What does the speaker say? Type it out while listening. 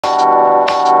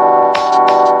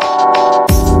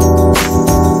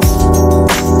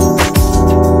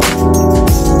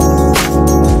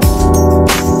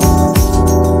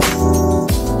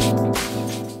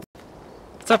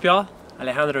What's up, y'all?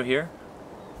 Alejandro here.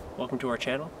 Welcome to our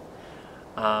channel.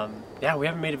 Yeah, we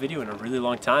haven't made a video in a really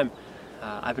long time.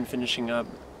 I've been finishing up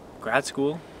grad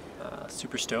school,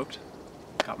 super stoked.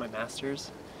 Got my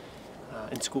master's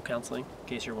in school counseling, in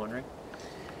case you're wondering.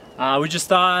 We just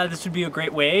thought this would be a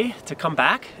great way to come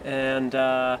back, and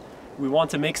we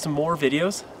want to make some more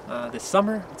videos this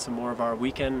summer, some more of our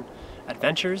weekend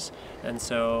adventures. And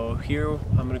so here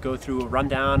I'm going to go through a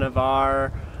rundown of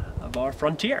our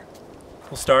Frontier.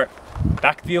 We'll start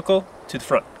back vehicle to the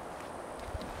front.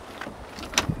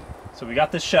 So we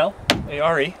got this shell,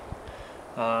 ARE,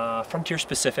 Frontier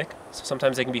specific, so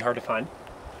sometimes they can be hard to find.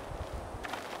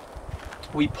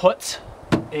 We put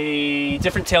a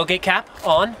different tailgate cap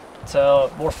on,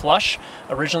 so more flush.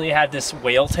 Originally it had this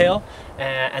whale tail,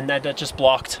 and that just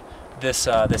blocked this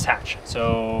this hatch.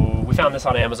 So we found this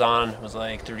on Amazon. It was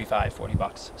like 35, 40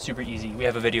 bucks. Super easy. We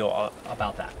have a video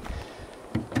about that.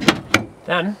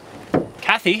 Then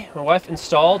Kathy, my wife,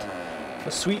 installed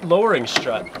a sweet lowering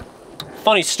strut.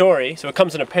 Funny story, so it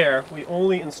comes in a pair. We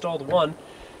only installed one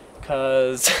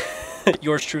because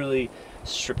yours truly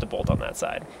stripped a bolt on that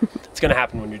side. It's gonna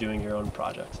happen when you're doing your own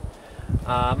projects.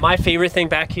 My favorite thing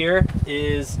back here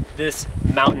is this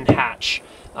mountain hatch.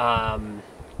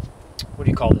 What do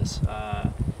you call this?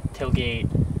 Tailgate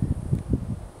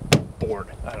board.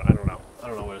 I don't know. I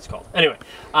don't know what it's called. Anyway,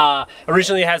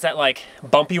 originally it has that like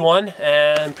bumpy one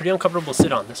and pretty uncomfortable to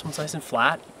sit on. This one's nice and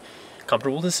flat,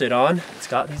 comfortable to sit on. It's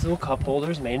got these little cup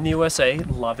holders, made in the USA.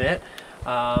 Love it.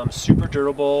 Super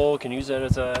durable. Can use it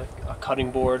as a cutting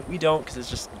board. We don't, because it's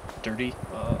just dirty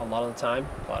a lot of the time.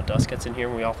 A lot of dust gets in here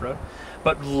when we off-road,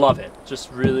 but love it.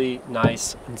 Just really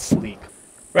nice and sleek.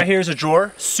 Right here is a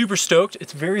drawer. Super stoked.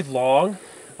 It's very long.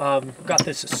 Got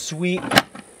this sweet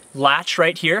latch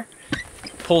right here.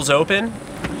 Pulls open.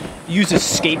 Uses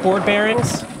skateboard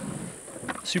bearings.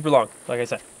 Super long, like I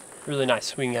said. Really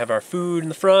nice. We can have our food in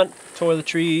the front,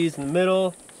 toiletries in the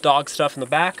middle, dog stuff in the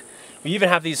back. We even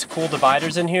have these cool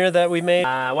dividers in here that we made.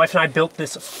 Wife and I built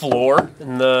this floor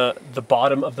in the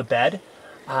bottom of the bed.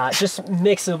 It just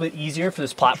makes it a little bit easier for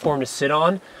this platform to sit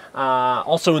on.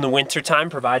 Also in the winter time,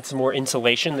 provides some more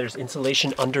insulation. There's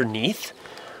insulation underneath.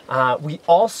 We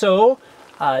also,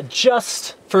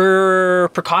 just for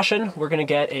precaution, we're gonna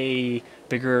get a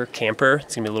bigger camper.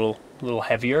 It's gonna be a little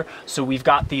heavier. So we've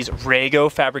got these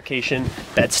Rago fabrication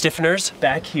bed stiffeners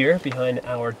back here behind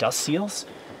our dust seals.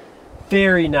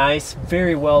 Very nice,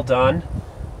 very well done.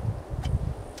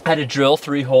 I had to drill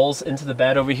 3 holes into the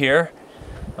bed over here.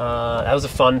 That was a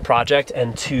fun project,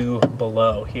 and 2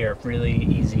 below here. Really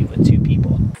easy with 2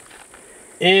 people.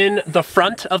 In the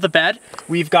front of the bed,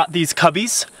 we've got these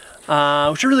cubbies,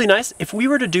 which are really nice. If we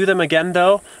were to do them again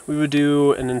though, we would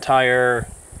do an entire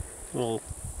little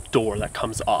door that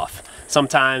comes off.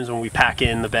 Sometimes when we pack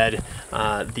in the bed,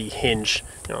 the hinge,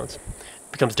 it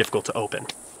becomes difficult to open.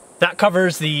 That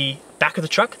covers the back of the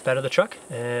truck, bed of the truck,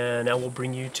 and now we'll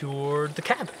bring you toward the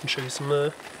cab and show you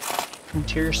some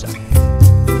interior stuff.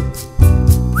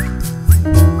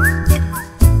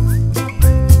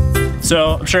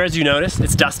 So I'm sure as you noticed,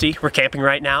 it's dusty. We're camping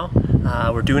right now.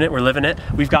 We're doing it, we're living it.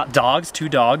 We've got dogs, 2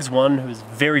 dogs, one who's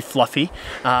very fluffy.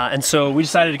 And so we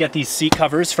decided to get these seat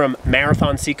covers from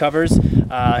Marathon Seat Covers,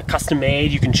 custom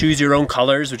made. You can choose your own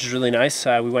colors, which is really nice.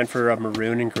 We went for a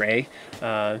maroon and gray,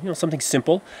 something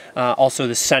simple. Also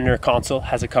the center console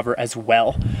has a cover as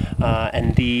well.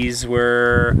 And these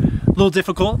were a little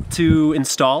difficult to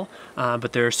install,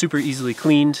 but they're super easily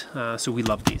cleaned, so we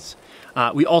love these.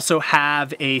 We also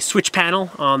have a switch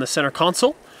panel on the center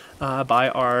console by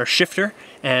our shifter,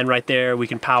 and right there we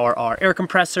can power our air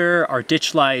compressor, our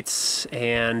ditch lights,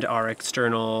 and our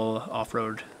external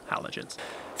off-road halogens.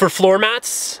 For floor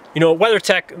mats,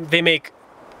 WeatherTech, they make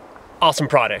awesome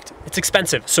product. It's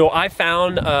expensive, so I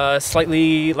found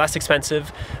slightly less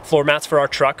expensive floor mats for our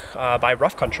truck by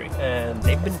Rough Country, and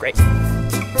they've been great.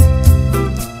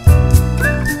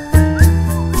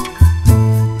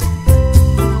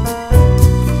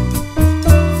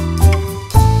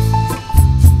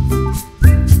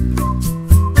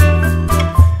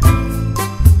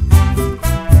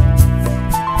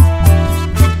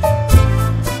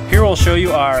 We'll show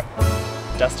you our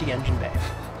dusty engine bay.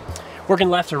 Working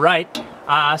left to right,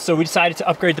 so we decided to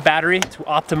upgrade the battery to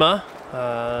Optima,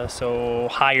 so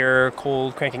higher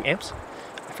cold cranking amps.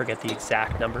 I forget the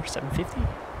exact number, 750?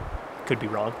 Could be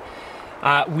wrong.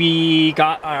 We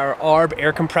got our ARB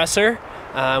air compressor.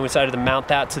 We decided to mount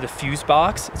that to the fuse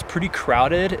box. It's pretty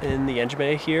crowded in the engine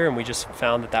bay here, and we just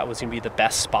found that that was gonna be the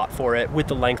best spot for it with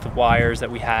the length of wires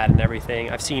that we had and everything.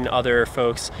 I've seen other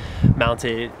folks mount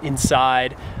it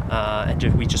inside, and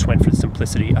we just went for the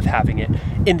simplicity of having it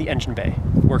in the engine bay.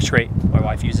 works great. My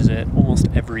wife uses it almost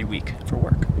every week for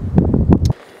work.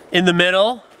 In the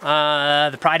middle,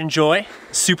 the Pride and Joy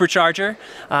supercharger,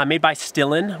 made by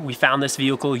Stillen. We found this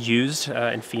vehicle used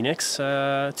in Phoenix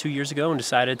 2 years ago and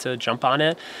decided to jump on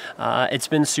it. It's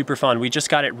been super fun. We just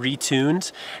got it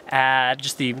retuned at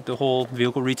just the whole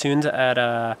vehicle retuned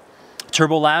at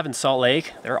Turbo Lab in Salt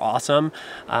Lake. They're awesome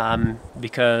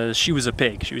because she was a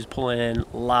pig. She was pulling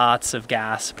lots of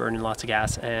gas, burning lots of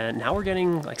gas, and now we're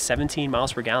getting like 17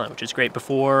 miles per gallon, which is great.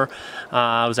 Before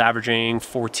I was averaging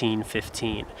 14,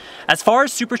 15. As far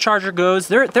as supercharger goes,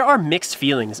 there are mixed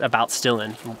feelings about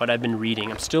Stillen from what I've been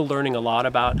reading. I'm still learning a lot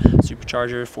about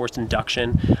supercharger, forced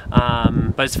induction,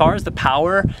 but as far as the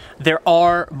power, there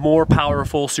are more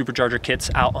powerful supercharger kits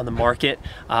out on the market.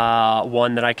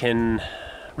 One that I can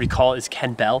recall is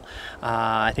Ken Bell.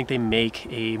 I think they make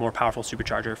a more powerful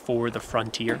supercharger for the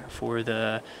Frontier, for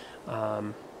the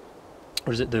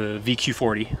what is it, the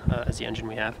VQ40 is the engine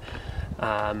we have.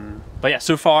 But yeah,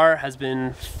 so far has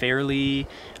been fairly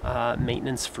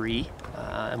maintenance free,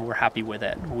 and we're happy with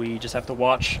it. We just have to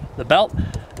watch the belt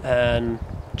and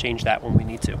change that when we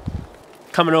need to.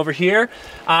 Coming over here,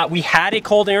 we had a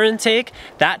cold air intake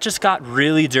that just got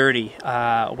really dirty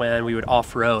when we would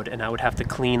off-road, and I would have to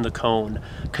clean the cone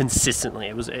consistently.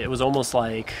 It was almost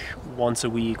like once a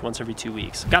week, once every 2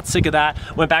 weeks. Got sick of that,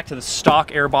 went back to the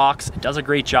stock air box. It does a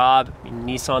great job. I mean,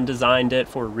 Nissan designed it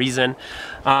for a reason.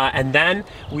 And then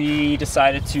we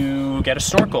decided to get a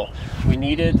snorkel.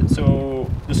 So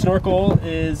the snorkel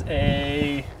is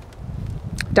a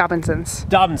Dobinson's.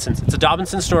 It's a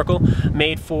Dobinson snorkel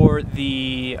made for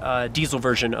the diesel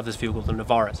version of this vehicle, the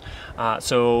Navaras.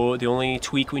 So the only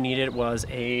tweak we needed was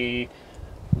a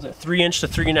 3-inch to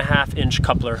 3.5-inch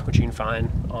coupler, which you can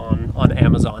find on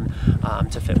Amazon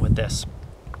to fit with this.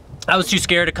 I was too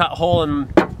scared to cut a hole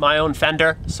in my own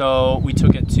fender, so we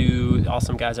took it to the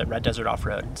awesome guys at Red Desert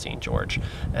Off-Road in St. George,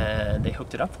 and they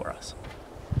hooked it up for us.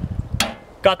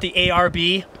 Got the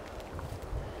ARB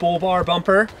bull bar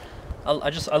bumper. I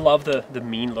love the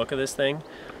mean look of this thing.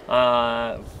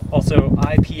 Also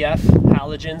IPF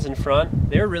halogens in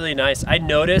front. They're really nice. I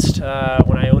noticed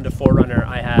when I owned a 4Runner,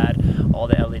 I had all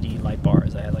the LED light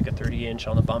bars. I had like a 30-inch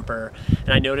on the bumper,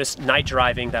 and I noticed night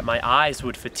driving that my eyes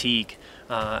would fatigue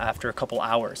after a couple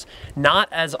hours. Not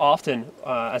as often,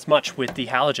 as much with the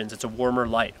halogens. It's a warmer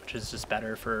light, which is just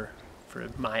better for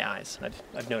my eyes,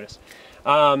 I've noticed.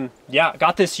 Yeah,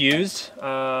 got this used.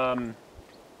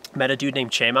 Met a dude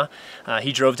named Chema.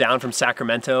 He drove down from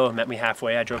Sacramento, met me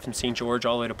halfway. I drove from St. George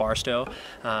all the way to Barstow.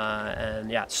 And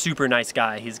yeah, super nice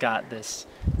guy. He's got this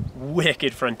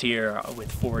wicked Frontier with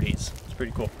 40s. It's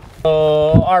pretty cool.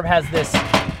 So ARB has this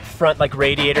front like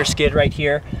radiator skid right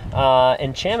here.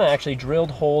 And Chema actually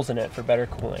drilled holes in it for better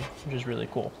cooling, which is really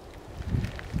cool.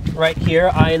 Right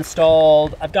here,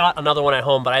 I've got another one at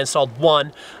home, but I installed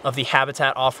one of the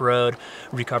Habitat off-road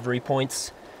recovery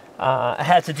points. I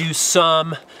had to do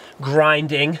some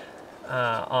grinding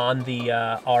on the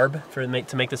ARB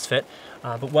to make this fit,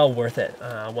 but well worth it.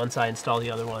 Once I install the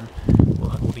other one,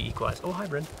 we'll be equalized. Oh, hi,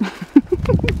 Bryn.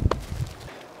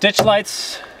 Ditch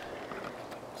lights.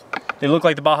 They look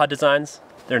like the Baja Designs.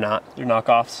 They're not. They're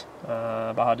knockoffs.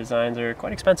 Baja Designs are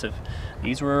quite expensive.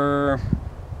 These were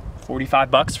 45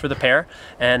 bucks for the pair,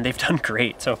 and they've done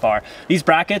great so far. These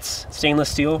brackets, stainless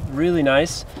steel, really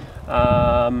nice.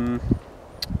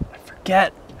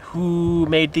 Forget who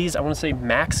made these. I want to say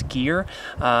Max Gear.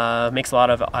 Makes a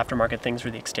lot of aftermarket things for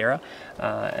the Xterra,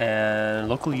 and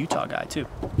local Utah guy too.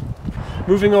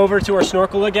 Moving over to our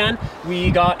snorkel again, we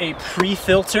got a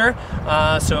pre-filter,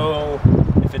 so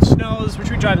if it snows, which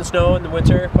we drive in snow in the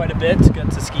winter quite a bit to get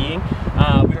to skiing,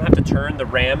 we don't have to turn the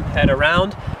ram head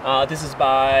around. This is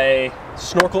by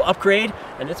Snorkel Upgrade,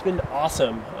 and it's been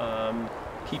awesome.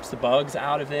 Keeps the bugs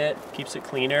out of it, keeps it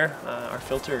cleaner. Our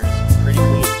filter is pretty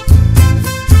clean.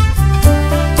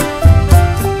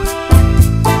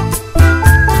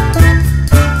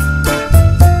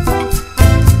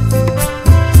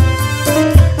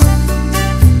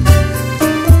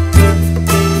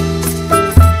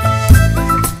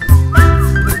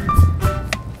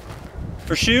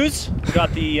 For shoes, we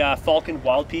got the Falcon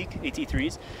Wild Peak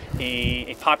AT3s,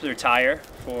 a popular tire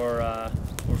for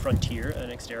Frontier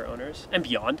and Xterra owners and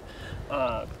beyond.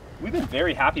 We've been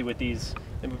very happy with these,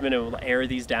 and we've been able to air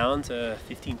these down to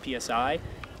 15 PSI.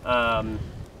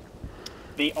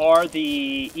 They are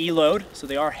the E-load, so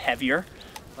they are heavier,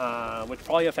 which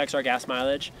probably affects our gas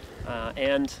mileage,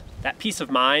 and that peace of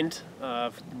mind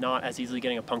of not as easily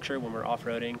getting a puncture when we're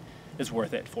off-roading is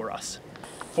worth it for us.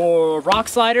 For rock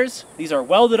sliders, these are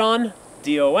welded on,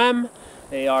 DOM.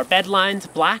 They are bed lined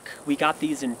black. We got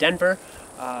these in Denver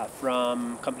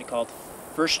from a company called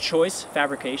First Choice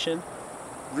Fabrication.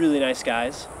 Really nice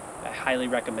guys. I highly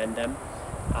recommend them.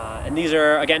 And these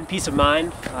are, again, peace of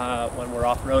mind when we're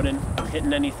off-roading,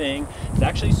 hitting anything. It's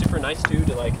actually super nice too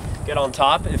to like get on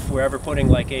top if we're ever putting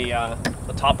like a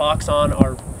top box on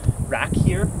our rack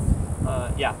here.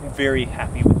 Yeah, I'm very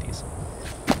happy with these.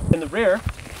 In the rear,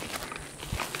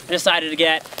 I decided to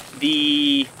get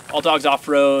the All Dogs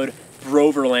Off-Road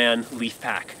Overland leaf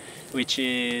pack, which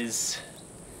is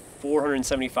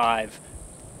 475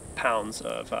 pounds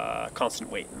of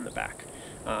constant weight in the back.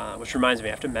 Which reminds me,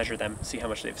 I have to measure them, see how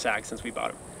much they've sagged since we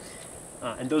bought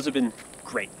them. And those have been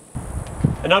great.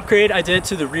 An upgrade I did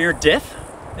to the rear diff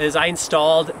is I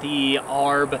installed the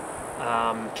ARB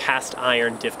cast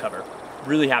iron diff cover.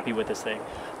 Really happy with this thing.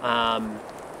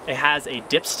 It has a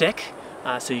dipstick,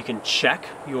 so you can check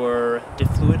your diff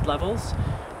fluid levels.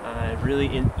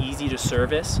 Really easy to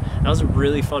service. That was a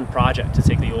really fun project to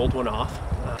take the old one off.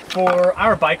 For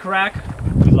our bike rack,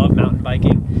 we love mountain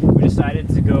biking. We decided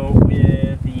to go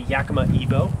with the Yakima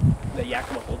Evo, the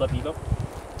Yakima Hold Up Evo.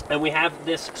 And we have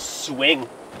this swing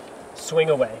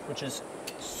away, which is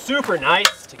super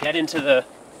nice to get into the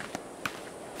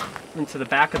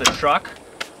back of the truck.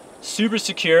 Super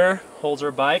secure, holds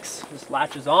our bikes, just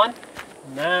latches on,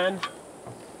 and then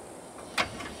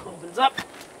opens up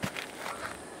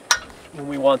when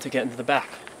we want to get into the back.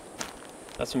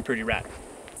 That's been pretty rad.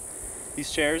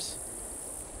 These chairs,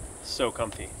 so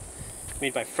comfy.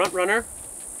 Made by Front Runner,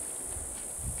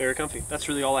 very comfy. That's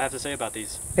really all I have to say about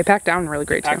these. They pack down really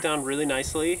great too. Pack down really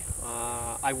nicely.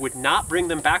 I would not bring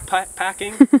them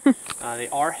backpacking. They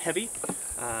are heavy,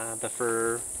 but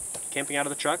for camping out of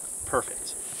the truck,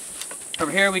 perfect.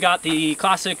 Over here we got the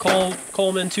classic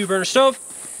Coleman 2-burner stove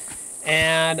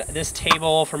and this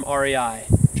table from REI,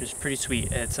 which is pretty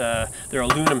sweet. It's they're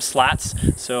aluminum slats,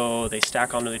 so they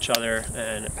stack onto each other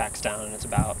and it packs down, and it's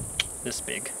about this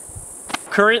big.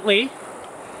 Currently,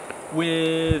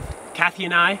 with Kathy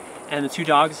and I and the two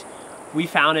dogs, we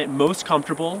found it most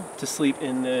comfortable to sleep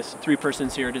in this 3-person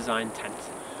Sierra Design tent.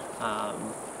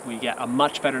 We get a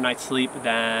much better night's sleep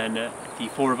than the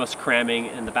 4 of us cramming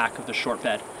in the back of the short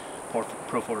bed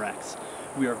Pro-4x.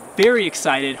 We are very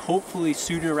excited. Hopefully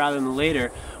sooner rather than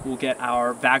later we'll get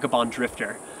our Vagabond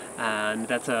Drifter, and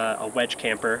that's a wedge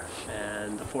camper,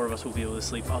 and the 4 of us will be able to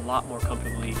sleep a lot more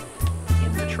comfortably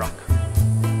in the truck.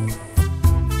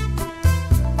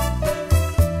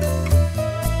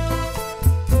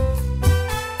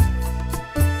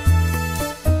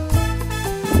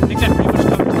 I think that pretty much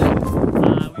covers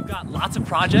it. We've got lots of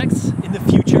projects in the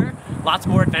future, lots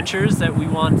more adventures that we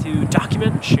want to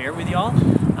document and share with y'all.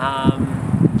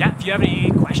 Yeah, if you have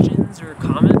any questions or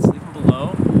comments, leave them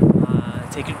below.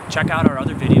 Check out our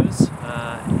other videos,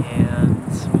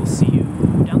 and we'll see